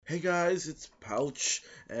Hey guys, it's Pouch,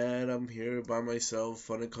 and I'm here by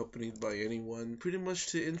myself, unaccompanied by anyone, pretty much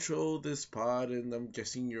to intro this pod, and I'm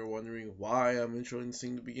guessing you're wondering why I'm introing this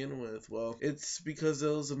thing to begin with. Well, it's because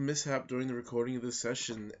there was a mishap during the recording of this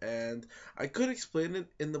session, and I could explain it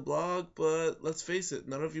in the blog, but let's face it,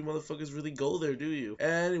 none of you motherfuckers really go there, do you?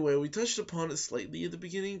 Anyway, we touched upon it slightly at the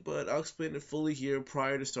beginning, but I'll explain it fully here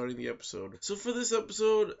prior to starting the episode. So for this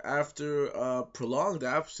episode, after a prolonged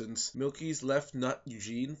absence, Milky's left nut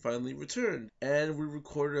Eugene finally returned, and we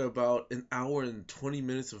recorded about an hour and 20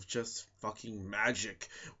 minutes of just fucking magic.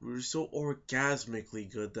 We were so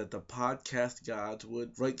orgasmically good that the podcast gods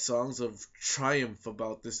would write songs of triumph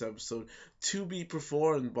about this episode to be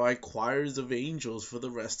performed by choirs of angels for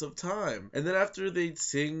the rest of time. And then after they'd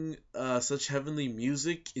sing such heavenly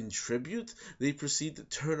music in tribute, they proceed to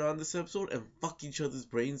turn on this episode and fuck each other's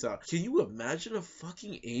brains out. Can you imagine a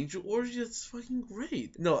fucking angel orgy? That's fucking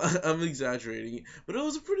great. No, I'm exaggerating, but it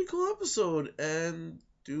was a pretty cool episode, and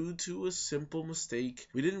due to a simple mistake,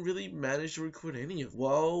 we didn't really manage to record any of it.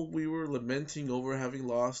 While we were lamenting over having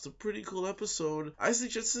lost a pretty cool episode, I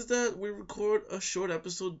suggested that we record a short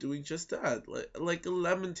episode doing just that, like a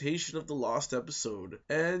lamentation of the lost episode.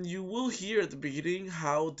 And you will hear at the beginning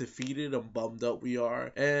how defeated and bummed out we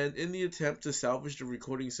are, and in the attempt to salvage the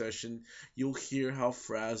recording session, you'll hear how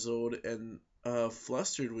frazzled and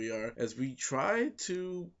flustered we are as we try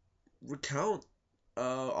to recount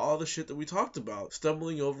all the shit that we talked about,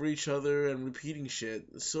 stumbling over each other and repeating shit,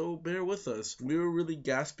 so bear with us. We were really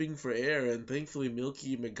gasping for air, and thankfully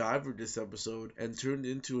Milky MacGyvered this episode and turned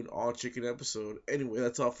into an all-chicken episode. Anyway,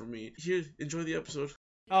 that's all for me. Here, enjoy the episode.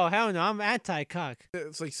 Oh, hell no, I'm anti-cock.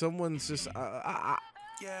 It's like someone's just Yeah.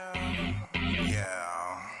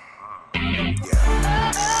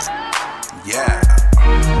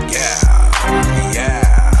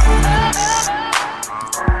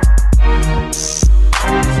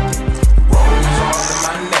 Rolls all in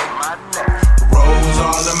my neck, rolls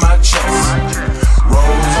all in my chest,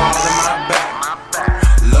 rolls all in my back.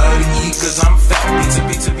 Love to eat cause I'm fat,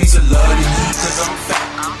 pizza, love to eat cause I'm fat.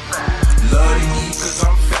 Love to eat cause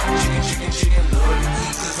I'm fat, chicken, love to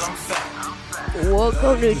eat cause I'm fat.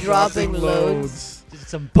 Welcome to Dropping Loads. This is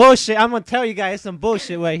some bullshit. I'm gonna tell you guys some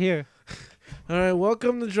bullshit right here. All right,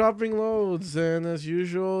 welcome to Dropping Loads, and as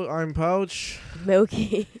usual, I'm Pouch.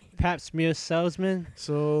 Milky. Pap smear salesman.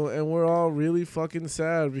 So, and we're all really fucking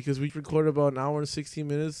sad because we recorded about an hour and 16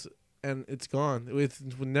 minutes, and it's gone. It's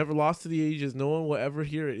never lost to the ages. No one will ever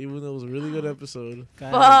hear it, even though it was a really good episode.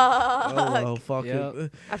 God. Oh, well, fuck Yep.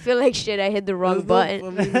 it. I feel like shit. I hit the wrong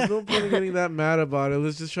button. There's no point in getting that mad about it.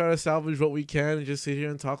 Let's just try to salvage what we can and just sit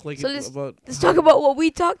here and talk like So about Let's talk about what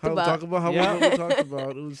we talked how about. talk about how Yeah. we talked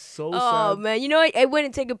about. It was so Oh sad. man, you know I went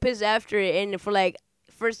and take a piss after it, and for like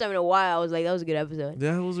first time in a while, I was like, that was a good episode.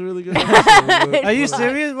 Yeah, it was a really good episode. Are you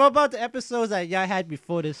serious? What about the episodes that y'all had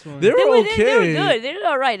before this one? They were They were okay. good. They were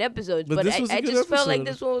alright episodes, But but this was a I good just felt like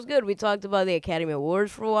episode. this one was good. We talked about the Academy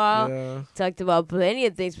Awards for a while. Yeah. Talked about plenty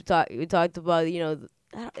of things. We talked about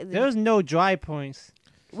There was no dry points.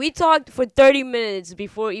 we talked for 30 minutes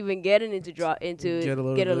before even getting into Get a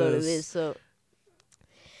load get a of load of this. this. So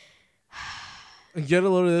Get a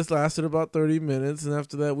load of this lasted about 30 minutes, and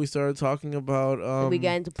after that we started talking about we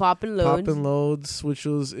got into popping loads. Poppin' Loads,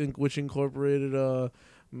 which incorporated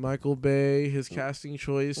Michael Bay, his casting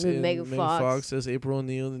choice With in Megan Fox. as April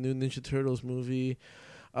O'Neil, the new Ninja Turtles movie.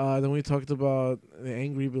 Then we talked about the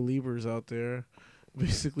angry believers out there,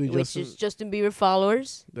 basically Which is Justin Bieber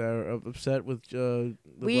followers. that are upset with the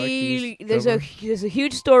Black Keys There's cover. a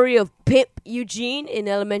huge story of Pimp Eugene in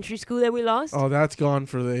elementary school that we lost. Oh, that's gone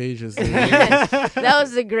for the ages. That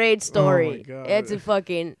was a great story. Oh my God. It's a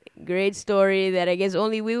fucking great story that I guess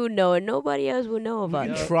only we would know and nobody else would know We about.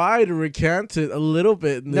 can Yeah. try to recant it a little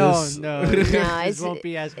bit in No, this. no. Nah, This it's- won't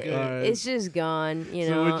be as good. Alright. It's just gone, you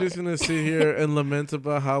So know. we're just gonna sit here and lament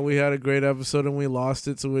about how we had a great episode and we lost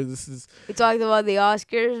it. So this is We talked about the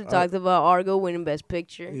Oscars. We talked about Argo winning Best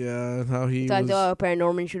Picture. and how he We talked was. about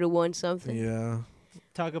Paranorman should have won something. Yeah.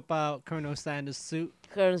 Talk about Colonel Sanders' suit.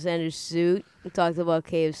 Colonel Sanders' suit. We talked about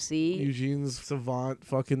KFC. Eugene's savant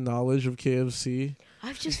fucking knowledge of KFC.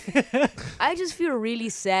 I just feel really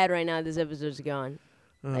sad right now this episode's gone.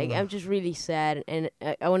 Like, I'm just really sad. And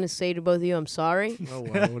I want to say to both of you, I'm sorry. Oh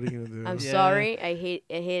wow, what are you gonna do? I'm Yeah. sorry. I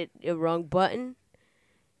hit the wrong button.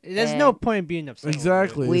 There's no And point being upset. over it.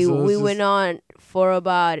 Exactly. We so we it's went on for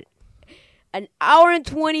about an hour and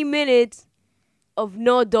 20 minutes of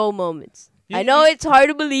no dull moments. I know it's hard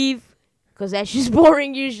to believe because that's just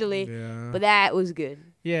boring usually, Yeah. but that was good.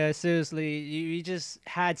 Yeah, seriously, you just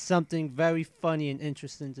had something very funny and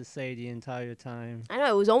interesting to say the entire time. I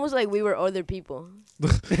know, it was almost like we were other people. We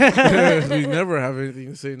never have anything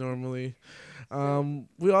to say normally.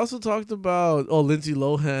 We also talked about Lindsay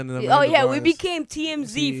Lohan and Amanda Oh yeah, we Bynes. became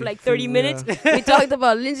TMZ for like 30 Yeah. minutes. We talked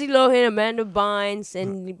about Lindsay Lohan, Amanda Bynes,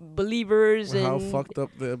 and Believers, How and fucked up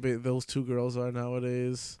those two girls are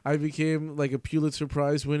nowadays. I became like a Pulitzer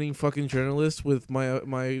Prize winning fucking journalist with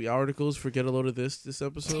my articles for Get a Load of This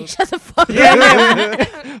episode. shut the fuck up.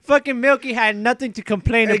 Yeah, fucking Milky had nothing to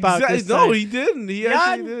complain about this No, time. he didn't. He Y'all,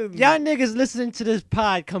 actually didn't. y'all niggas listening to this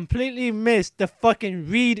pod completely missed the fucking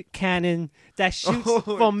Reed cannon that shoots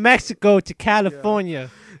from Mexico to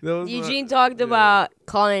California. That was Eugene not- talked yeah. about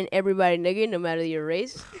calling everybody nigga, no matter your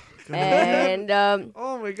race. And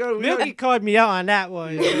Oh my god. We Milky had- called me out on that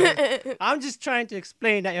one. I'm just trying to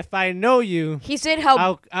explain that if I know you, he said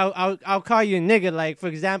how I'll call you a nigga. Like, for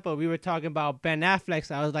example, we were talking about Ben Affleck,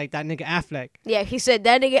 so I was like, that nigga Affleck. yeah, he said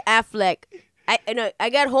that nigga Affleck. I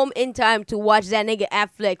got home in time to watch that nigga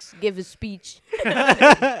Affleck give his speech.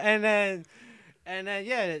 and then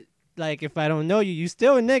yeah, like if I don't know you, you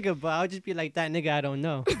still a nigga, but I'll just be like that nigga I don't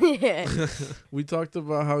know. Yeah. We talked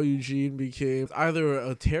about how Eugene became either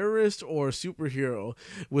a terrorist or a superhero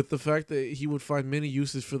with the fact that he would find many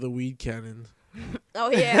uses for the weed cannon. Oh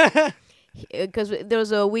yeah. Because there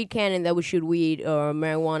was a weed cannon that would shoot weed or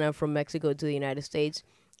marijuana from Mexico to the United States,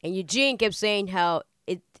 and Eugene kept saying how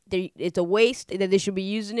it's a waste, that they should be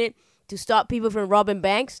using it to stop people from robbing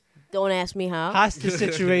banks. Don't ask me how. Hostage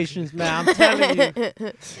situations, man. I'm telling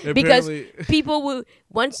you. Because Apparently- people will,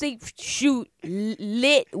 once they shoot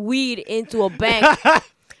lit weed into a bank,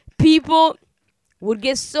 people would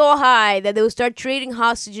get so high that they would start trading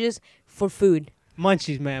hostages for food.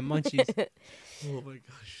 Munchies, man. Munchies. oh my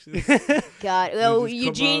gosh. God, They well, just come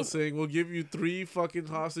Eugene, out saying we'll give you 3 fucking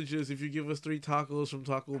hostages if you give us 3 tacos from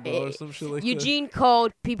Taco Bell or some shit like Eugene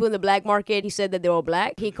called people in the black market. He said that they were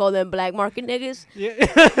black. He called them black market niggas. Yeah.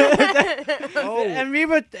 that. Oh,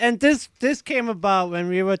 And this came about when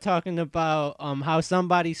we were talking about how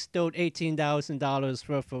somebody stole $18,000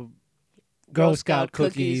 worth of Girl Scout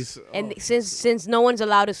cookies. And since no one's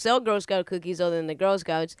allowed to sell Girl Scout cookies other than the Girl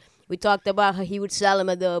Scouts, we talked about how he would sell them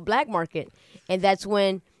at the black market, and that's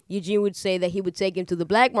when Eugene would say that he would take him to the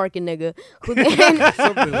black market nigga, who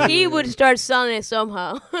then he would start selling it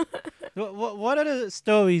somehow. What other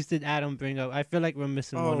stories did Adam bring up? I feel like we're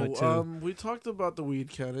missing one or two. We talked about the weed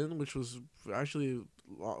cannon, which was actually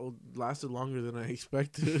lasted longer than I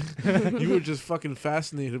expected. You were just fucking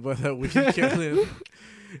fascinated by that weed cannon.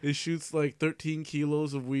 It shoots like 13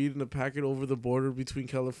 kilos of weed in a packet over the border between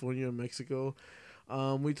California and Mexico.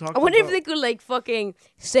 We talked. I wonder if about- they could like fucking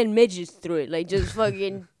send midgets through it, like just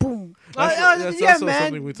fucking boom. That's yeah, also man.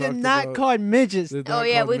 something we They're talked not about. called midgets. They're Oh not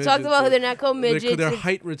yeah, called we talked about how they're not called midgets. They're It's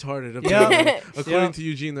height retarded. Yeah. apparently. According Yeah. to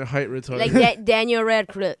Eugene, they're height retarded. like that Daniel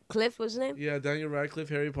Radcliffe was his name. Yeah, Daniel Radcliffe,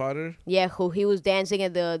 Harry Potter. Yeah, who he was dancing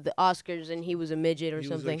at the Oscars and he was a midget or He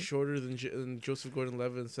was something. like shorter than Joseph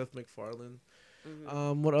Gordon-Levitt and Seth MacFarlane.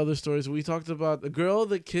 Mm-hmm. What other stories? We talked about the girl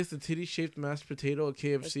that kissed a titty-shaped mashed potato at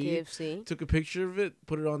KFC. KFC Took a picture of it,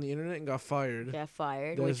 put it on the internet, and got fired. got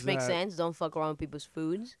fired, There's which makes that. sense. Don't fuck around with people's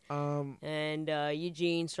foods. And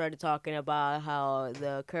Eugene started talking about how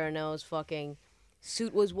the Colonel's fucking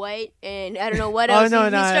suit was white, and I don't know what Oh else. no, he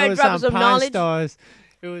no, it started was dropping on some Pawn knowledge. Stars.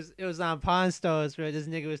 It was on Pawn Stars where this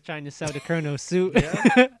nigga was trying to sell the Colonel suit.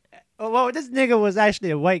 Oh, well, this nigga was actually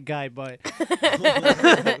a white guy, but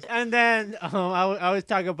and then I was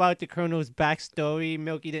talking about the Colonel's backstory.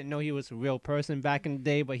 Milky didn't know he was a real person back in the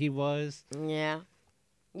day, but he was. Yeah.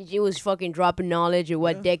 Eugene was fucking dropping knowledge of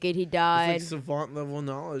what Yeah. decade he died. It's like savant level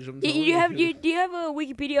knowledge. I'm Do telling you have a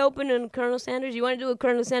Wikipedia open on Colonel Sanders? You want to do a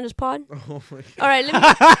Colonel Sanders pod? Oh my god. All right,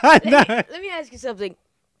 let me ask you something.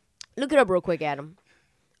 Look it up real quick, Adam.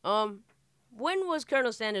 When was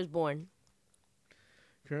Colonel Sanders born?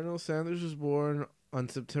 Colonel Sanders was born on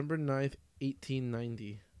September 9th,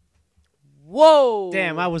 1890. Whoa!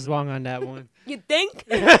 Damn, I was wrong on that one. You think?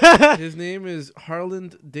 His name is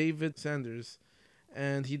Harland David Sanders,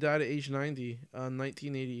 and he died at age 90 on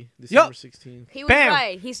 1980, December 16th. He was Bam.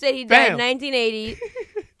 right. He said he died in Bam. 1980.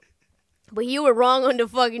 But you were wrong on the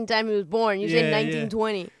fucking time he was born. You said Yeah,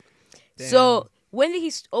 1920. Damn. So, when did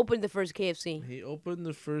he open the first KFC? He opened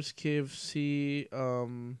the first KFC.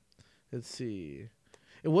 Let's see.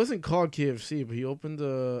 It wasn't called KFC, but he opened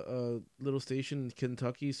a little station in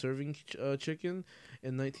Kentucky serving chicken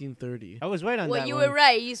in 1930. I was right on Well, that you one. were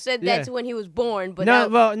right. You said Yeah. that's when he was born. But No,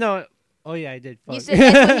 that- well, no. Oh yeah, I did. you Fuck. said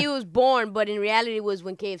that's when he was born, but in reality it was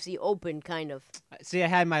when KFC opened, kind of. See, I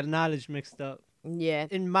had my knowledge mixed up. Yeah.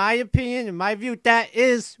 In my opinion, in my view, that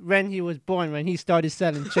is when he was born, when he started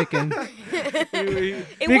selling chicken.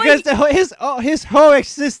 Because his whole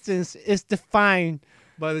existence is defined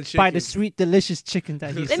by the chicken. by the sweet, delicious chicken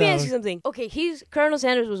that he sells. Let me ask you something. Okay, Colonel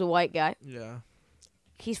Sanders was a white guy. Yeah.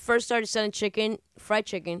 He first started selling fried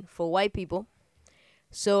chicken for white people.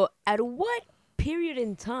 So at what period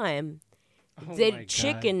in time Oh my did God.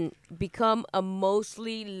 chicken become a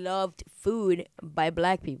mostly loved food by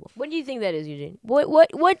black people? What do you think that is, Eugene?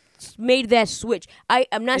 What made that switch? I'm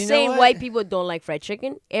not You know saying what? white people don't like fried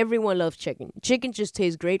chicken. Everyone loves chicken. Chicken just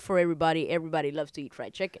tastes great for everybody. Everybody loves to eat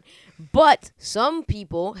fried chicken. But some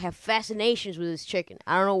people have fascinations with this chicken.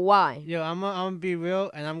 I don't know why. Yo, I'm gonna be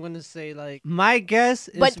real, and I'm gonna say like my guess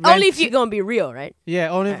is But when only if you're gonna be real, right? yeah,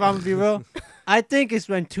 only if I'm gonna be real. I think it's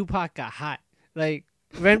when Tupac got hot. Like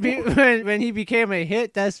when he became a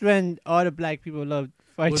hit, that's when all the black people loved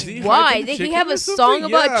fried Was chicken. he Why? hyping Did he chicken have or a something? song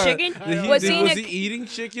about Yeah. chicken? Was in he a- eating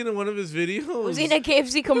chicken in one of his videos? Was he in a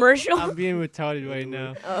KFC commercial? I'm being retarded right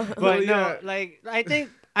now. Oh. But no, yeah. like I think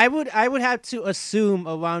I would have to assume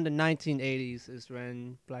around the 1980s is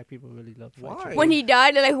when black people really loved fried Why? chicken. When he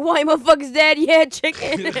died, they're like, "Why motherfucker's dead? Yeah,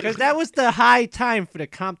 chicken." Because that was the high time for the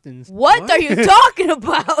Comptons. What are you talking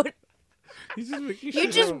about? He's just making You're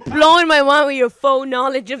shit just up. blowing my mind with your faux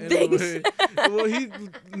knowledge of things. Anyway,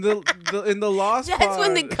 well, in the Lost That's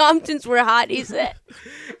when the Pod- Comptons were hot, he said.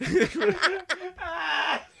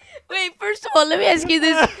 Wait, first of all, let me ask you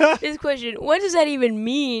this question. What does that even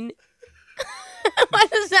mean? What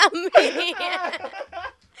does that mean?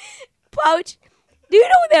 Pouch, do you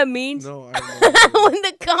know what that means? No, I don't know. When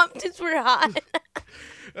the Comptons were hot.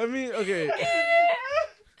 I mean, okay.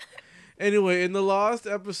 Anyway, in the Lost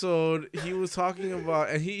episode, he was talking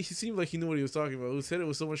about, and he seemed like he knew what he was talking about. He said it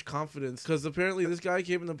with so much confidence because apparently this guy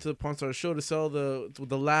came up to the Pawn Stars show to sell the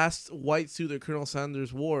last white suit that Colonel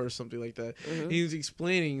Sanders wore or something like that. He was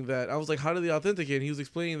explaining that. I was like, how did they authenticate? And he was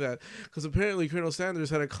explaining that because apparently Colonel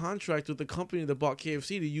Sanders had a contract with the company that bought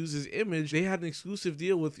KFC to use his image. They had an exclusive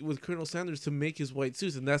deal with Colonel Sanders to make his white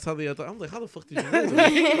suits, and that's how they. I'm like, how the fuck did you know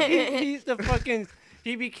that? He's the fucking.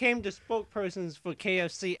 He became the spokesperson for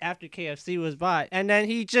KFC after KFC was bought, and then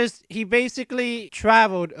he basically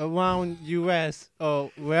traveled around U.S. or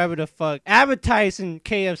wherever the fuck advertising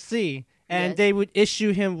KFC, and Yes. they would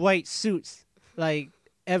issue him white suits like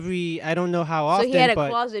I don't know how So often, he had a but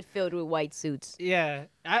closet filled with white suits. yeah.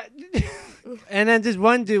 And then this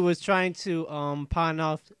one dude was trying to pawn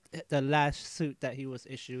off the last suit that he was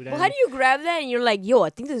issued. Well, how do you grab that and you're like, yo, I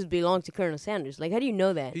think this belongs to Colonel Sanders? Like, how do you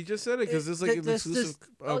know that? He just said it because it's like an This- exclusive.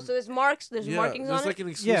 Oh, so there's marks, there's markings there's on like it? an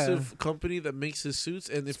exclusive company that makes his suits,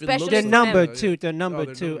 and if Specialist it They're looks Specialist number member. two. They're number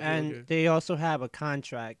they're two, number two, and okay. they also have a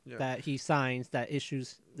contract Yeah. that he signs that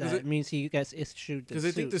issues. Because That means he gets issued the Because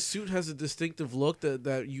I think suit. the suit has a distinctive look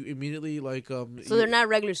that you immediately like. So they're not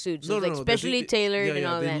regular suits. No, it's no, like no. specially tailored and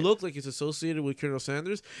all they that. look like it's associated with Colonel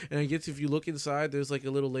Sanders, and I guess if you look inside, there's like a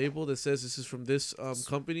little label that says this is from this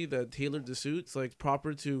company that tailored the suits, like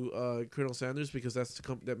proper to Colonel Sanders, because that's the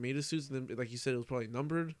company that made the suits. And then, like you said, it was probably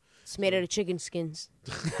numbered. It's made out of chicken skins.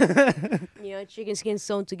 Chicken skins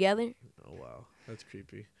sewn together. Oh wow, that's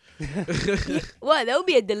creepy. What? That would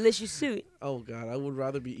be a delicious suit. Oh god, I would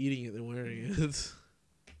rather be eating it than wearing it.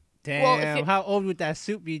 Damn, Well, if it- how old would that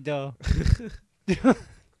suit be though?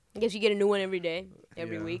 I guess you get a new one every day,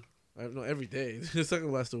 every Yeah. week. I don't know, every day. It's not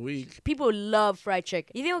gonna last a week. People love fried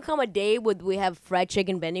chicken. You think will come a day where we have fried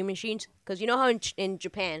chicken vending machines? Because you know how in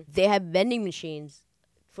Japan they have vending machines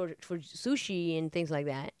for sushi and things like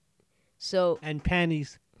that. So And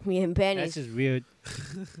panties. me and That's panties. just weird.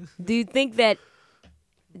 Do you think that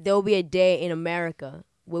there will be a day in America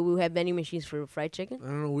where we'll have vending machines for fried chicken? I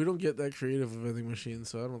don't know. We don't get that creative with vending machines,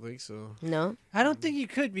 so I don't think so. No. I don't think you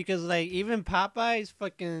could because like even Popeyes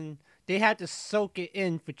fucking they had to soak it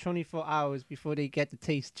in for 24 hours before they get the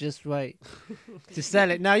taste just right to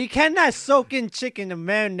sell it. Now you cannot soak in chicken and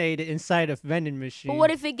marinate it inside a vending machine. But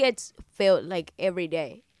what if it gets filled like every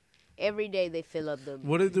day? Every day they fill up the.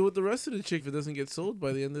 What do they do with the rest of the chicken if it doesn't get sold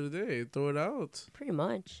by the end of the day? Throw it out. Pretty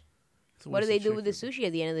much. It's a What do waste they of do with the chicken. sushi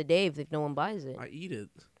at the end of the day if no one buys it? I eat it.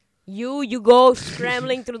 You go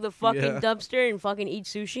scrambling through the fucking Yeah. dumpster and fucking eat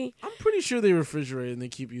sushi? I'm pretty sure they refrigerate and they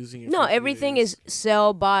keep using it. No, for a few everything days. is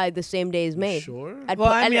sell by the same day it's made. Sure. At, Well,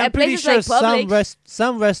 pu- I mean, at I'm pretty places sure like Publix,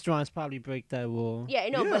 some restaurants probably break that rule. yeah,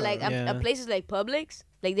 no, but like Yeah. at places like Publix,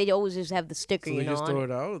 like they always just have the sticker, So they just on throw it.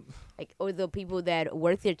 it out. Like, or the people that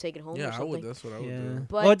work there take it home or Yeah, I something. would. That's what I would Yeah. do.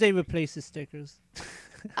 But- Or they replace the stickers.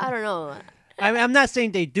 I don't know. I mean, I'm not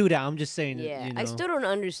saying they do that. I'm just saying that, Yeah, you know. I still don't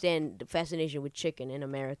understand the fascination with chicken in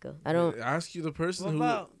America. I don't. Ask you the person What who.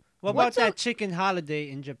 about What What's about up? that chicken holiday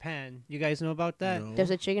in Japan? You guys know about that? No.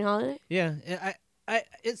 There's a chicken holiday. Yeah,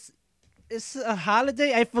 it's a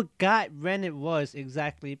holiday. I forgot when it was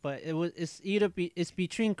exactly, but it's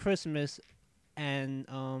between Christmas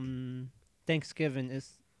and Thanksgiving.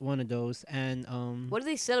 It's one of those, and What do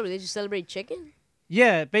they celebrate? They just celebrate chicken.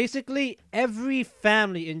 yeah, basically every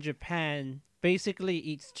family in Japan basically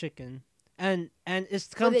eats chicken, and it's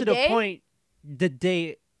come the to the day? point the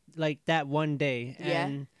day like that one day, Yeah.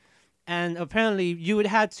 and apparently you would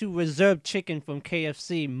have to reserve chicken from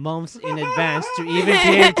KFC months in advance to even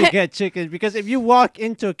be able to get chicken, because if you walk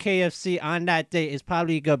into a KFC on that day, it's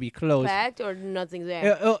probably gonna be closed. Fact or nothing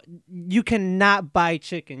there. You cannot buy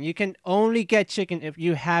chicken. You can only get chicken if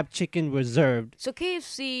you have chicken reserved So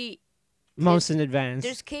KFC, months in advance.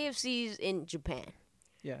 there's KFCs in Japan.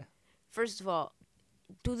 Yeah. First of all,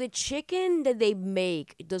 do the chicken that they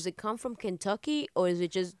make, does it come from Kentucky or is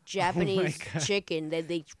it just Japanese God. chicken that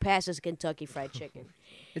they pass as Kentucky Fried Chicken?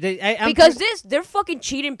 I'm Because they're fucking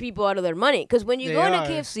cheating people out of their money. Because when you They go into are.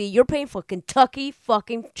 KFC, you're paying for Kentucky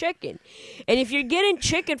fucking chicken. And if you're getting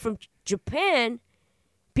chicken from Japan,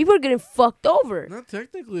 people are getting fucked over. Not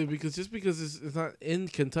technically, because just because it's not in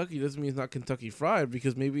Kentucky doesn't mean it's not Kentucky Fried.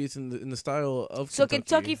 Because maybe it's in the style of So Kentucky.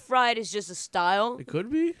 Kentucky Fried is just a style. It could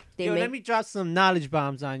be. They Yo, make. let me drop some knowledge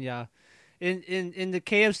bombs on y'all. In the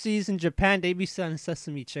KFCs in Japan, they be selling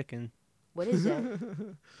sesame chicken. What is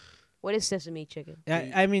that? What is sesame chicken?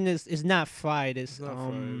 I mean, it's not fried. It's not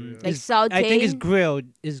fried, yeah. Like it's- I think it's sauteed? grilled.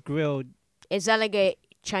 It's grilled. Is that like a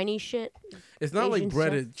Chinese shit? It's not like Asian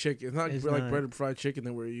breaded chicken. It's not It's like not. breaded fried chicken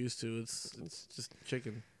that we're used to. It's just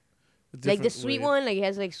chicken. A Like the different sweet way. one? Like it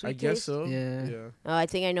has like sweet I guess taste? so. Yeah. Yeah. Oh, I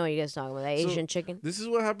think I know what you guys talking about. That So- Asian chicken. This is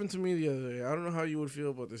what happened to me the other day. I don't know how you would feel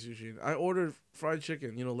about this, Eugene. I ordered fried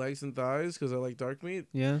chicken, legs and thighs, because I like dark meat.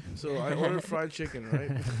 Yeah. So I ordered fried chicken,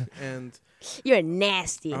 right? And You're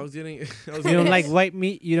nasty. I was getting, You don't like white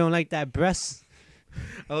meat. You don't like that breast.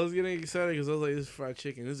 I was getting excited because I was like, "This is fried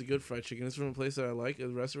chicken. This is a good fried chicken. This is from a place that I like, a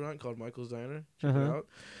restaurant called Michael's Diner. Check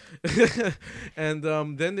it out." And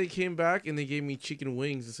then they came back and they gave me chicken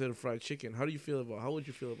wings instead of fried chicken. How do you feel about? How would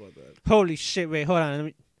you feel about that? Holy shit! Wait, hold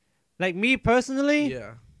on. Like me personally,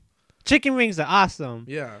 Yeah, chicken wings are awesome.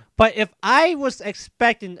 yeah, But if I was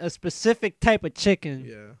expecting a specific type of chicken,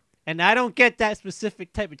 yeah. and I don't get that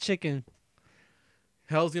specific type of chicken,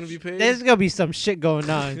 Hell's gonna be paid. there's gonna be some shit going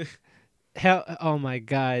on. Hell! Oh my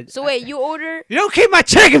god! So wait, you order? You don't keep my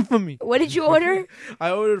chicken from me. What did you order?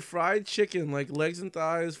 I ordered fried chicken, like legs and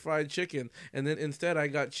thighs, fried chicken, and then instead I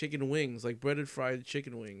got chicken wings, like breaded fried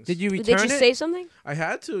chicken wings. Did you Did return you it? say something? I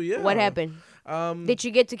had to, yeah. What happened? Did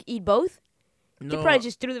you get to eat both? No, They probably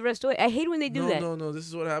just threw the rest away. I hate when they do no, that. no. This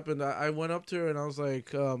is what happened. I went up to her and I was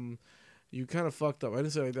like, "You kind of fucked up." I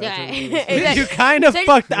didn't say it like that. Yeah. I said it was- Exactly. You kind of So-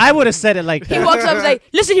 fucked. I would have said it like He that. walks up and is like,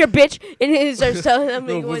 "Listen here, bitch," and he starts telling them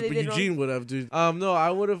No, like, what but they did wrong. Eugene would have, dude. No, I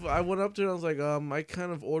would have. I went up to her. And I was like, I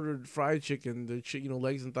kind of ordered fried chicken,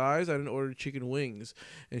 legs and thighs. I didn't order chicken wings.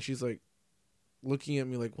 And she's like, looking at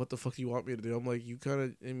me like, what the fuck do you want me to do? I'm like, you kind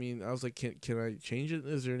of. I mean, I was like, can I change it?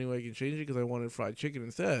 Is there any way I can change it? Because I wanted fried chicken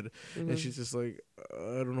instead. Mm-hmm. And she's just like,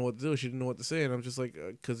 I don't know what to do. She didn't know what to say. And I'm just like,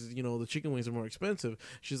 because the chicken wings are more expensive.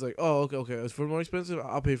 She's like, oh, okay. If it's more expensive,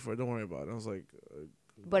 I'll pay for it. Don't worry about it. And I was like.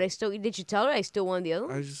 But I still did. You tell her I still wanted the other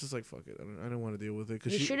one? I was just like, fuck it. I don't want to deal with it.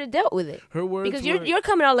 Cause You she, should have dealt with it her words because were, you're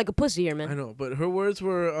coming out like a pussy here, I man. know, but her words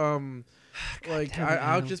were like damn it,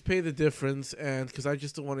 I'll Adam. just pay the difference, and because I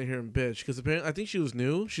just don't want to hear him bitch. Because apparently I think she was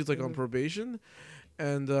new. She's like on probation,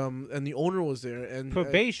 and the owner was there and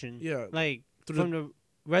Probation. yeah, Like through from the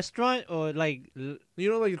restaurant or like.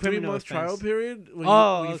 like a criminal 3-month trial offense. period when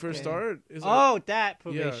Oh, you first okay. start. It's Oh, that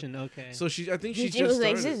probation. Okay. so I think she Eugene just was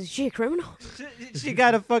like, started. "Is she a criminal?" She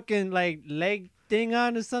got a fucking like leg thing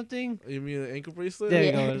on or something. You mean an ankle bracelet? There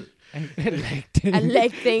Yeah. you go. Leg thing. A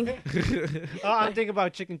leg thing. Oh, I'm thinking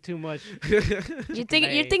about chicken too much. You're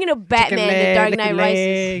thinking leg. of Batman, the Dark Knight Rises.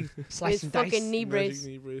 Rises. His Slice and dice. fucking knee Magic brace.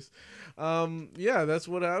 knee brace. Yeah, that's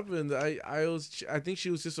what happened. I think she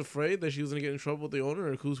was just afraid that she was gonna get in trouble with the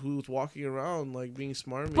owner, who's walking around like being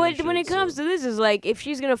smart. But when it comes to this, is like if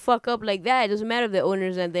she's gonna fuck up like that, it doesn't matter if the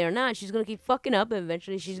owner's not there or not. She's gonna keep fucking up, and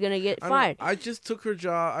eventually she's gonna get fired. I just took her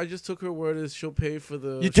job. I just took her word as she'll pay for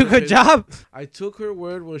the. You she'll took her pay- job? I took her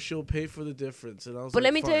word was she'll pay for the difference, and I was. But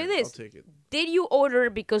like, let me tell you "Fine, this. I'll take it. Did you order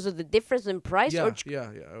it because of the difference in price? Yeah, Or yeah.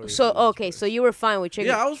 I already so paid this okay, price. so you were fine with chicken.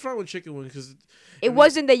 Yeah, I was fine with chicken wings because. It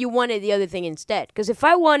wasn't that you wanted the other thing instead. Because if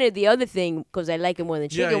I wanted the other thing because I like it more than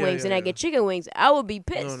Yeah, chicken yeah, wings, and yeah, I yeah. get chicken wings, I would be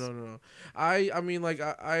pissed. No. I mean, like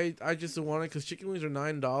I just don't want it because chicken wings are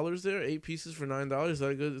 $9 there. 8 pieces for $9. Is that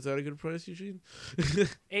a good? Is that a good price, Eugene?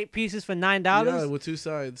 8 pieces for $9. Yeah, with 2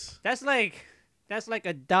 sides. That's like That's like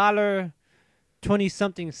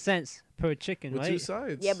 $1.20-something per chicken, with right? 2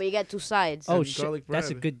 sides. Yeah, but you got 2 sides. Oh and shit, garlic that's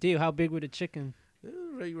a bread. good deal. How big were the chicken?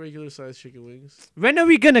 Regular sized chicken wings. When are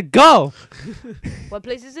we gonna go? What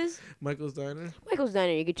place is this? Michael's Diner. Michael's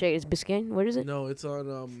Diner. You can check it. It's Biscayne. Where is it? No, it's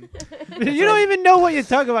on You don't even know what you're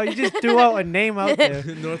talking about. You just threw out a name out there.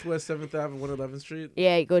 Northwest 7th Ave, 111th Street.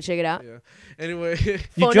 Yeah, go check it out. Yeah. Anyway. You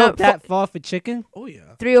Phone drove up- that far for chicken? Oh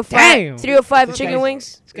yeah. 305. Damn. 305 This chicken guy's-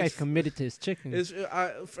 wings. This guy's committed to his chicken. It's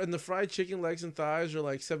and the fried chicken legs and thighs are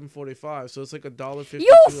like $7.45, so it's like $1.50.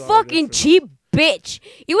 You fucking cheap bitch.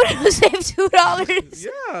 You would have saved $2.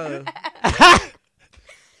 Yeah.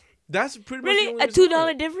 That's pretty much the Really? only A reason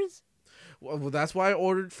why. $2 difference? Well, that's why I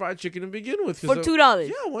ordered fried chicken to begin with. 'cause For $2.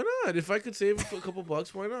 Yeah, why not? If I could save a couple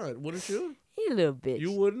bucks, why not? Wouldn't you? You little bitch.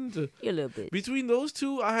 You wouldn't. You little bitch. Between those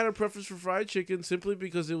two, I had a preference for fried chicken simply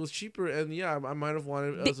because it was cheaper, and yeah, I might have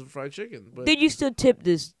wanted some fried chicken. But Did you still tip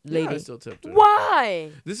this yeah, lady? I still tipped her.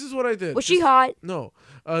 Why? This is what I did. Was she hot? No.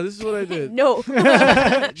 This is what I did. No.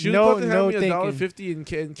 She was No- about to have no me thinking.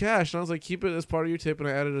 $1.50 in cash, and I was like, keep it as part of your tip, and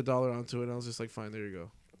I added $1 onto it, and I was just like, fine, there you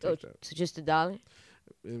go. Oh, Take that. so just $1?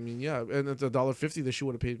 I mean, yeah, and it's $1.50 that she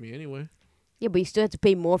would have paid me anyway. Yeah, but you still have to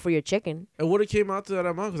pay more for your chicken. It would have came out to that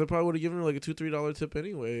amount because I probably would have given her like a $2-3 tip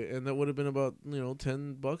anyway, and that would have been about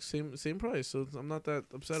 $10, same price. So I'm not that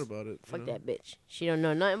upset about it. you Fuck know? that bitch. She don't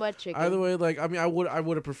know nothing about chicken. Either way, like I mean, I would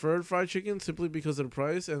have preferred fried chicken simply because of the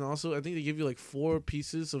price, and also I think they give you like 4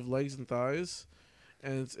 pieces of legs and thighs,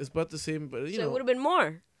 and it's about the same. But you so know, it would have been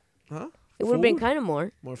more. huh? It would have been Food? kind of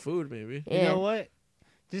more. More food maybe. Yeah. You know what?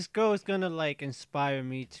 This girl is gonna like inspire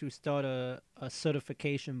me to start a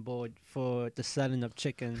certification board for the selling of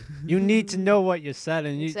chicken. You need to know what you're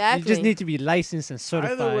selling. You Exactly. just need to be licensed and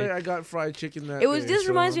certified. Either way, I got fried chicken that It was. day, This so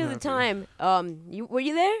reminds me I'm of the happy. time. Were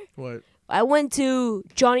you there? What? I went to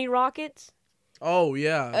Johnny Rockets. Oh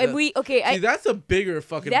yeah. And See, that's a bigger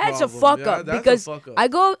fucking. That's a problem. fuck Yeah, up that's a because fuck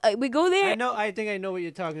up. we go there. I know. I think I know what you're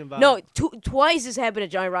talking about. No, twice this happened at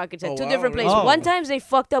Johnny Rockets at Oh, two wow, different really? places. Oh. One time they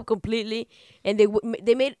fucked up completely, and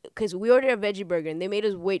they made because we ordered a veggie burger and they made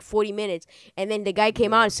us wait 40 minutes, and then the guy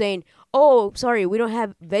came out saying, "Oh, sorry, we don't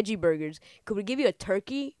have veggie burgers. Could we give you a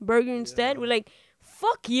turkey burger instead?" We're like,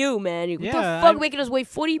 "Fuck you, man! What Yeah, the fuck, I- making us wait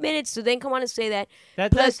 40 minutes to then come on and say that?"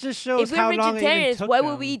 that Plus, just shows if we're how long it even vegetarians, took why them.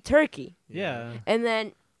 would we eat turkey? Yeah. And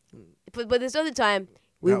then, but this other time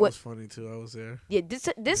we that went. was funny too. I was there. Yeah,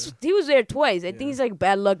 this he was there twice. I think he's like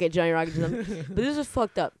bad luck at Johnny Rockets. Or something. But this was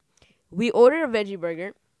fucked up. We ordered a veggie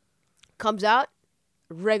burger, comes out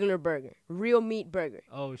regular burger, real meat burger.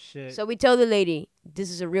 Oh shit. So we tell the lady, "This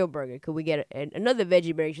is a real burger. Could we get another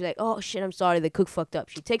veggie burger?" She's like, "Oh shit, I'm sorry, the cook fucked up."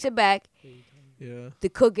 She takes it back. Yeah. The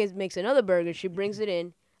cook makes another burger. She brings it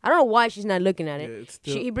in. I don't know why she's not looking at Yeah, it. it's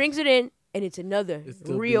still, He brings it in, and it's another it's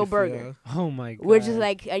still real beef, burger. oh my god. We're just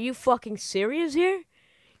like, are you fucking serious here?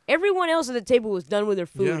 Everyone else at the table was done with their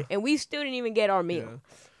food, Yeah. and we still didn't even get our Yeah. meal.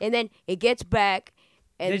 And then it gets back,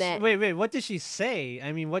 and Did she- then wait. What did she say?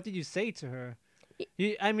 I mean, what did you say to her?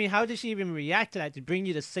 I mean, how did she even react to that? To bring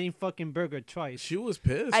you the same fucking burger twice? She was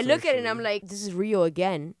pissed. I look at it and I'm actually. like, this is Rio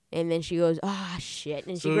again. And then she goes, ah, shit.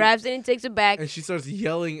 And she So- grabs it and takes it back. And she starts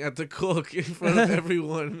yelling at the cook in front of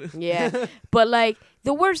everyone. Yeah. But like,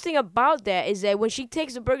 the worst thing about that is that when she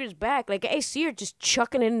takes the burgers back, like, I see her just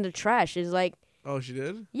chucking it in the trash. It's like, Oh, she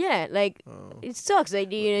did? yeah, like, Oh. it sucks.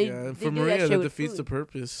 Like, you know, Yeah, and they for do that Maria, shit that with defeats food. the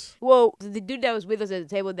purpose. Well, the dude that was with us at the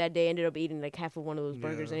table that day ended up eating like half of one of those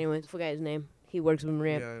burgers Yeah. anyways. I forgot his name. He works with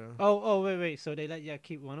Maria. Yeah, I know. Oh, wait. So they let you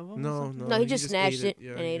keep one of them? or No, something? no. No, he just snatched it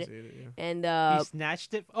Yeah, and he ate just it. yeah. And He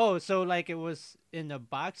snatched it. Oh, so like it was in a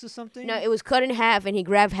box or something? no, it was cut in half, and he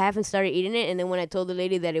grabbed half and started eating it. And then when I told the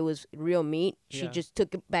lady that it was real meat, she Yeah. just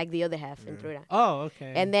took it back the other half and Yeah. threw it out. Oh,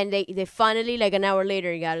 okay. And then they finally, like an hour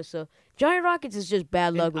later, he got it. So Johnny Rockets is just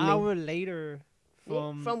bad luck an with me. hour later Yeah,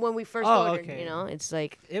 from, from when we first Oh, ordered, okay. you know, it's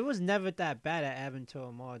like, it was never that bad at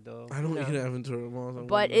Aventura Mall though. I don't No. eat Aventura Malls. I'm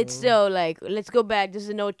but gonna it's know. still like, let's go back. This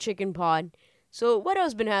is no chicken pod. So what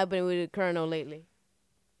else been happening with the Colonel lately?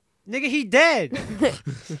 Nigga, he dead.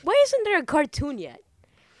 Why isn't there a cartoon yet?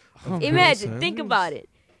 Oh, Imagine, think Sanders? about it.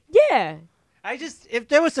 Yeah. if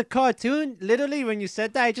there was a cartoon, literally when you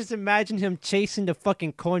said that, I just imagined him chasing the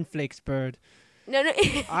fucking cornflakes bird. No, no.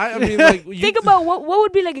 I mean, like, you Think about what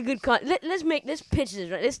would be like a good let's pitch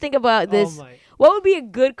this right. Let's think about this. Oh my. What would be a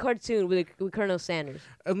good cartoon with Colonel Sanders?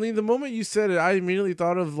 I mean, the moment you said it, I immediately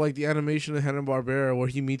thought of like the animation of Hanna-Barbera where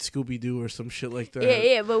he meets Scooby-Doo or some shit like that.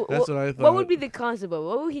 Yeah, but That's what I thought. what would be the concept of it?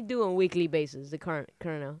 What would he do on a weekly basis? The current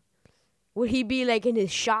Colonel, would he be like in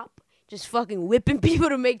his shop just fucking whipping people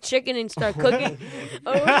to make chicken and start cooking.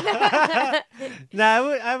 Oh. Nah,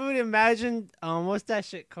 I would imagine. What's that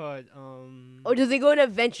shit called? Or do they go on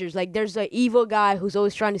adventures? Like there's an evil guy who's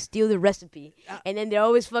always trying to steal the recipe, and then they're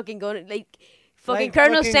always fucking going like fucking Like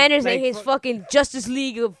Colonel fucking- Sanders like and his fu- fucking Justice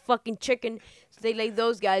League of fucking chicken. So they like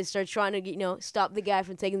those guys start trying to stop the guy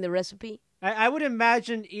from taking the recipe. I would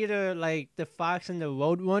imagine either like the Fox and the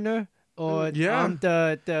Roadrunner, or Yeah.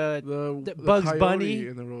 the The Bugs coyote Bunny.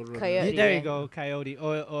 and the Roadrunner. Coyote. there yeah. you go, Coyote,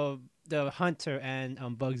 or the Hunter and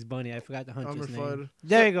Bugs Bunny. I forgot the Hunter's Elmer name. Fudd.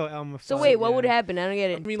 There you go, Elmer. So Fudd, wait, what would yeah. happen? I don't get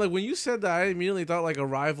I it. mean, like when you said that, I immediately thought like a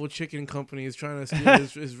rival chicken company is trying to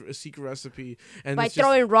steal his secret recipe, and By it's just-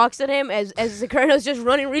 throwing rocks at him as the Colonel's just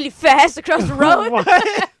running really fast across the road.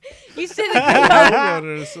 What? You said the coyote.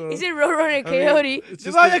 Roadrunner, so- He said Roadrunner and I mean, Coyote. it's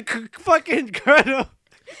just About like- the fucking Colonel.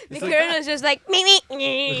 The Colonel's just like me me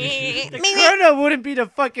The me. Colonel wouldn't be the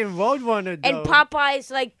fucking Roadrunner, though. And Popeye's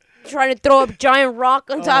like trying to throw a giant rock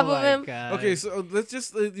on top of him. Okay, so let's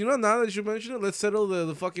just now that you mention it, let's settle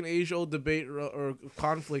the fucking age-old debate or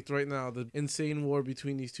conflict right now. The insane war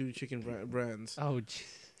between these two chicken brands, Oh, jeez.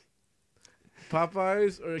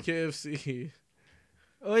 Popeyes or KFC.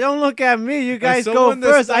 Oh, don't look at me. You guys go someone that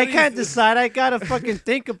first. I studies- can't decide. I gotta fucking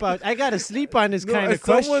think about. I gotta sleep on this No, kind as of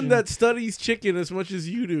question. someone that studies chicken as much as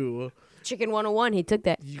you do, Chicken 101, he took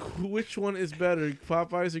that. which one is better,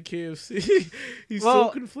 Popeyes or KFC? He's Well-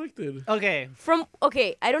 so conflicted. Okay,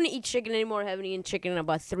 I don't eat chicken anymore. I haven't eaten chicken in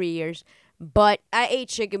about 3 years. But I ate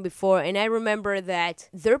chicken before, and I remember that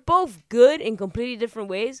they're both good in completely different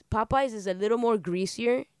ways. Popeyes is a little more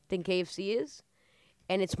greasier than KFC is,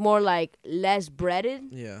 and it's more like less breaded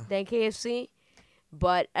Yeah. than KFC.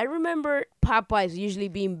 But I remember Popeyes usually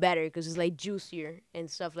being better because it's like juicier and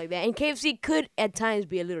stuff like that. And KFC could at times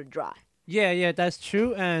be a little dry. yeah, that's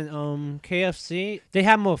true. And KFC, they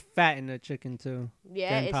have more fat in the chicken too Yeah,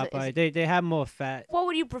 than it's, Popeye. They have more fat. what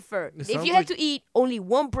would you prefer? It If sounds you had like- to eat only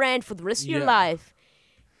one brand for the rest of your Yeah. life,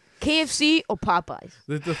 KFC or Popeyes?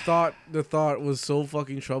 The thought was so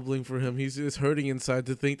fucking troubling for him. He's just hurting inside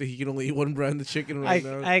to think that he can only eat one brand of chicken right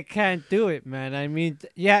now. I can't do it, man. I mean,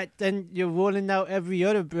 then you're ruling out every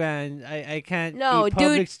other brand. I can't No, eat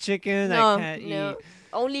dude. Publix chicken. No, I can't no. eat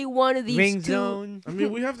Only one of these Ring two. Zone. I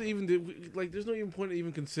mean, we have to even there's no even point to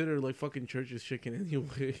even consider like fucking Church's chicken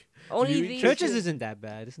anyway. Only You eat these Churches two. isn't that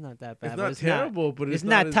bad. It's not that bad. It's but not terrible, but It's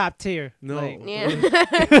not as- top tier. No. Like-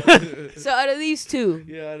 Yeah. So out of these two,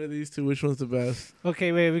 Yeah, out of these two, which one's the best?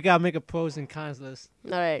 okay, wait. We gotta make a pros and cons list.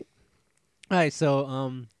 all right, All right. So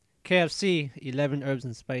KFC 11 herbs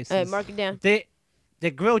and spices. all right, mark it down.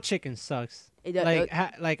 The grilled chicken sucks. It-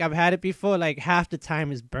 Like I've had it before. Like half the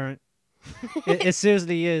time is burnt. it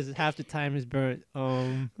seriously is. Half the time is burnt.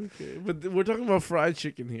 Okay, but we're talking about fried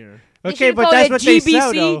chicken here. they Okay, should've but called that's it what they GBC,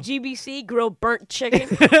 sell though. GBC, grilled burnt chicken.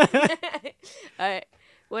 All right,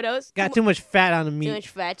 what else? Got too much fat on the meat. Too much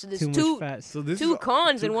fat. So there's Too two much fat. So this two is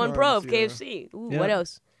cons two and one pro of cons, yeah. KFC. Ooh, Yeah. what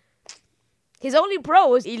else? His only pro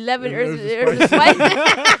was 11 Herbs herbs and and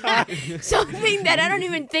spices. Something that I don't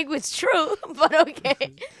even think was true, but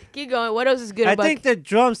okay. Keep going. What else is good I about think the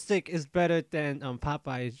drumstick is better than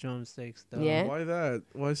Popeye's drumsticks though. Yeah. Why that?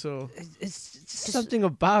 Why so? It's just something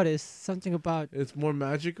about it. It's more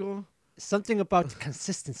magical. Something about the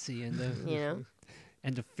consistency and the you know?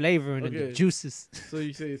 and the flavor and the Okay. juices. So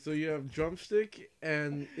you have drumstick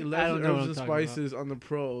and I 11 don't know what herbs I'm and talking about. spices on the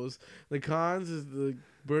pros. The cons is the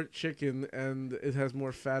burnt chicken and it has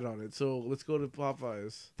more fat on it. So let's go to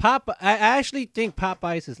Popeyes. I actually think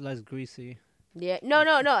Popeyes is less greasy. Yeah. No.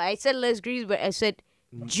 I said less grease, but I said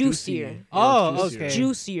juicier. Yeah, Oh, juicier. okay.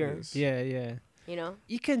 Juicier. Yes. Yeah. You know?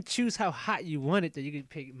 You can choose how hot you want it. That you can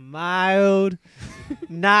pick mild,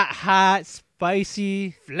 not hot,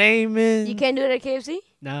 spicy, flaming. You can't do it at KFC?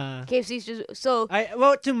 Nah. KFC's just so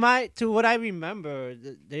To what I remember,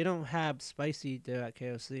 they don't have spicy there at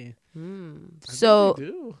KFC. so They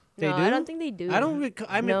do. They no, do? I don't think they do. I don't recall.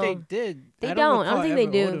 I mean, No. they did. They I don't. I don't recall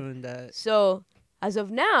think they ever do. ordering That. So as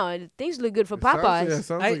of now, things look good for It sounds- Popeyes. yeah, it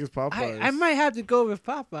sounds like it's Popeyes. I might have to go with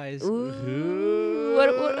Popeyes. Ooh. What?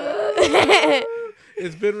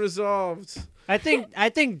 It's been resolved. I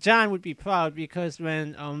think John would be proud because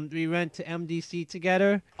when we went to MDC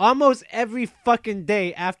together, almost every fucking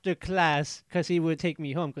day after class, because he would take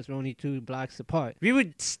me home because we're only 2 blocks apart, we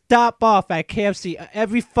would stop off at KFC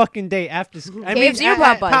every fucking day after school. KFC or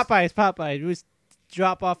at Popeyes? Popeyes. We would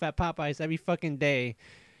drop off at Popeyes every fucking day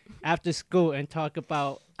after school and talk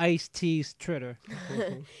about Ice-T's Twitter.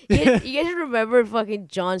 You guys remember fucking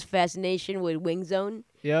John's fascination with Wing Zone?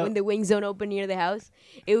 Yeah. When the Wing Zone opened near the house,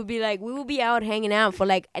 it would be like we would be out hanging out for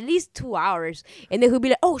like at least 2 hours, and then he'd be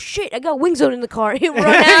like, "Oh shit, I got Wing Zone in the car." He'd run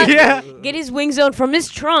out, Yeah. get his Wing Zone from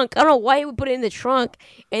his trunk. I don't know why he would put it in the trunk,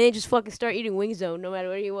 and then just fucking start eating Wing Zone no matter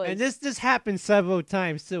where he was. And this happened several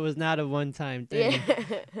times, so it was not a one-time thing.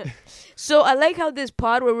 Yeah. So I like how this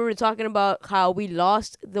pod where we were talking about how we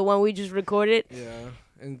lost the one we just recorded, Yeah.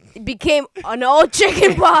 And it became an old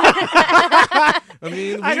chicken pod. I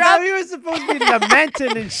mean, I thought we were supposed to be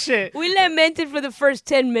lamenting and shit. We lamented for the first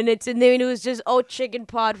 10 minutes, and then it was just old chicken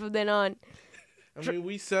pod from then on.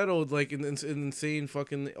 we settled like an insane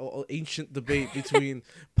fucking ancient debate between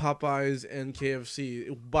Popeyes and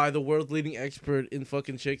KFC by the world leading expert in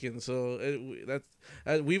fucking chicken. So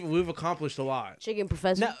we've accomplished a lot. Chicken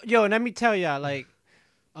professor. Now, yo, let me tell y'all, like,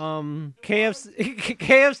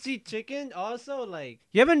 KFC chicken also, like,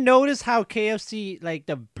 you ever notice how KFC, like,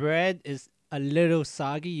 the bread is a little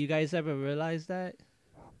soggy? You guys ever realize that?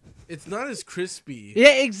 It's not as crispy.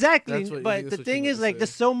 Yeah, exactly. That's what- But that's the what thing you is, meant to like, say. there's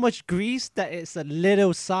so much grease that it's a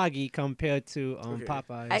little soggy compared to Okay.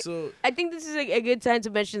 Popeyes. So I think this is a good time to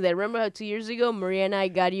mention that. Remember how 2 years ago, Maria and I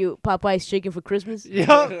got you Popeye's chicken for Christmas?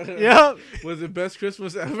 Yup. was it best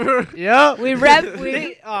Christmas ever? Yup. We wrapped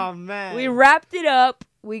Oh, man. we wrapped it up.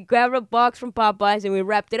 We grabbed a box from Popeyes and we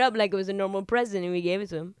wrapped it up like it was a normal present and we gave it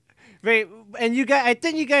to him. Wait, and you guys, I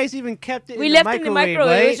think you guys even kept it We in left the it in the microwave,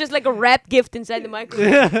 microwave. right? It was just like a wrapped gift inside the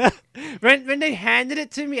microwave. when they handed it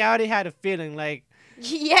to me, I already had a feeling like,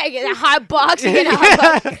 Yeah, you get a hot box. You get a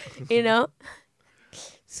hot box. You know?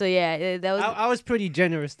 So yeah, that was I was pretty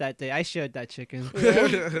generous that day. I shared that chicken.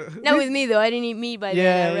 not with me though. I didn't eat meat by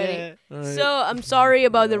then already. Alright. So I'm sorry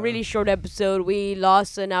about the really short episode. We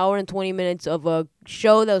lost an hour and 20 minutes of a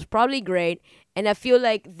show that was probably great, and I feel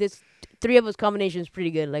like this three of us combination is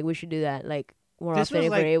pretty good. Like we should do that like more This often was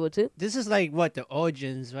if like- we're able to. This is like what the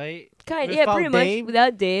origins, right? Kind yeah, without pretty Dave? much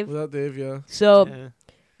without Dave. Without Dave, yeah. So Yeah.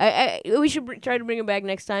 we should try to bring him back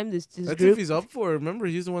next time. This That's if group. he's up for it. Remember,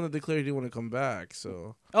 he's the one that declared he didn't want to come back.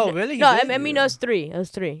 So. Oh, really? No, He did? I mean us three. Us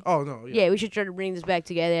three. Oh no. Yeah, we should try to bring this back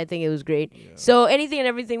together. I think it was great. Yeah. So anything and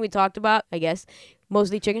everything we talked about, I guess,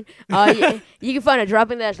 mostly chicken. You can find a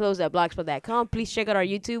dropping-lows at blogspot.com. Please check out our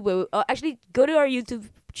YouTube. Actually, go to our YouTube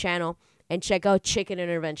channel and check out Chicken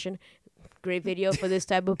Intervention. Great video for this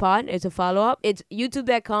type of pod. It's a follow-up. It's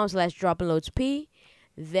youtube.com/droppingloadsp.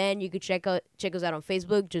 Then you could check us out on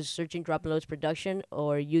Facebook, just searching Drop and Loads Production,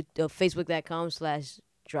 or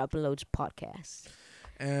facebook.com/droppingloadspodcast.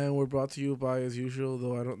 And we're brought to you by, as usual,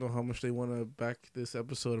 though I don't know how much they want to back this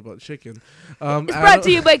episode about chicken. It's brought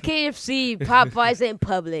to you by KFC, Popeyes, and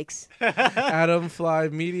Publix. Adam Fly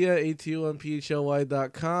Media,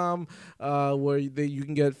 ATONPHLY.com, where you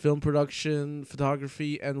can get film production,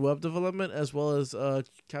 photography, and web development, as well as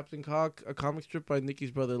Captain Cock, a comic strip by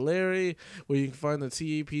Nikki's brother Larry, where you can find at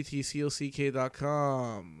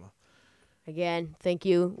CAPTCOCK.com. Again, thank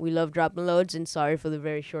you. We love dropping loads, and sorry for the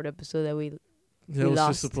very short episode that we That was lost.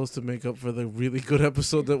 just supposed to make up for the really good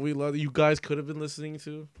episode that we love. You guys could have been listening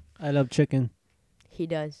to. I love chicken. he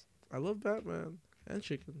does. I love Batman and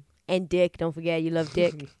chicken. And Dick, don't forget, you love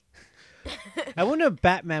Dick. I wonder if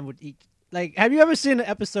Batman would eat. Like, have you ever seen an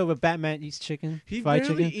episode where Batman eats chicken? He fried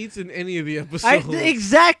barely chicken? eats in any of the episodes.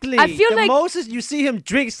 Exactly. I feel the like- most is you see him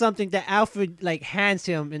drink something that Alfred like hands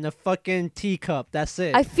him in a fucking teacup. That's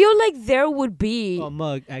it. I feel like there would be Or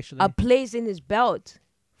mug, actually. a place in his belt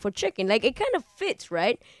for chicken. Like, it kind of fits,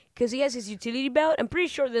 right? Because he has his utility belt. I'm pretty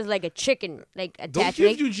sure there's like a chicken like Don't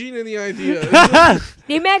attachment. give Eugene any ideas.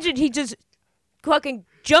 Imagine he just fucking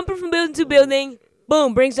jumping from building to building.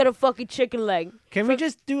 Boom, brings out a fucking chicken leg. Can we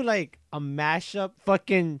just do like a mashup,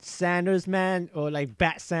 fucking Sanders man, or like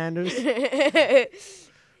Bat Sanders? All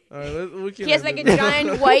right, we can He has end like a it.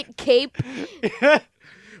 giant white cape.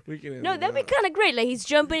 We can end No, it that'd be now. kind of great. Like he's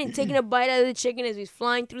jumping and taking a bite out of the chicken as he's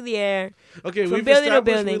flying through the air. Okay, from we've building to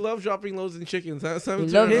established we building. love dropping loads in chickens. That's time We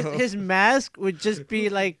to love turn it. off. His mask would just be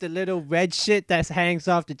like the little red shit that hangs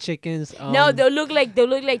off the chickens. No, they'll look like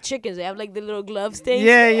chickens. They have like the little gloves thing.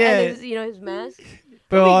 Yeah, and yeah. his, his mask.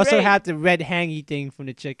 but that'd be also great. have the red hangy thing from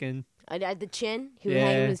the chicken. At the chin, he would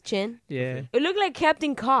hang Yeah. with his chin. Yeah. It looked like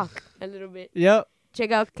Captain Cock a little bit. Yep.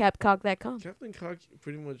 Check out capcock.com. Captain Cock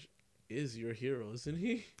pretty much is your hero, isn't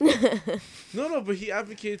he? No, but he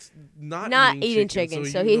advocates not eating chicken,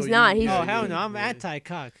 so you he's know not. you- He's- Oh yeah, hell yeah, no! I'm yeah.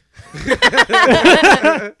 anti-cock.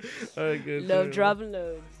 All right, good. Love good. dropping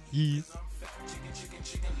loads.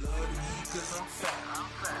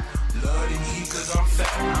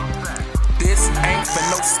 This ain't for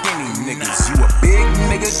no skinny niggas. You a big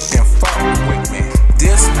nigga, then fuck with me.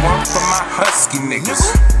 This one for my husky niggas.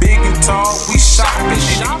 Big and tall, we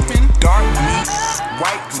shopping. Dark meat,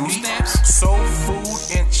 white meat, soul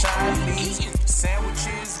food and Chinese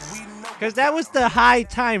sandwiches. We know. Because that was the high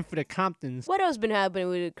time for the Comptons. What else been happening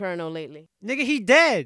with the Colonel lately? Nigga, he dead.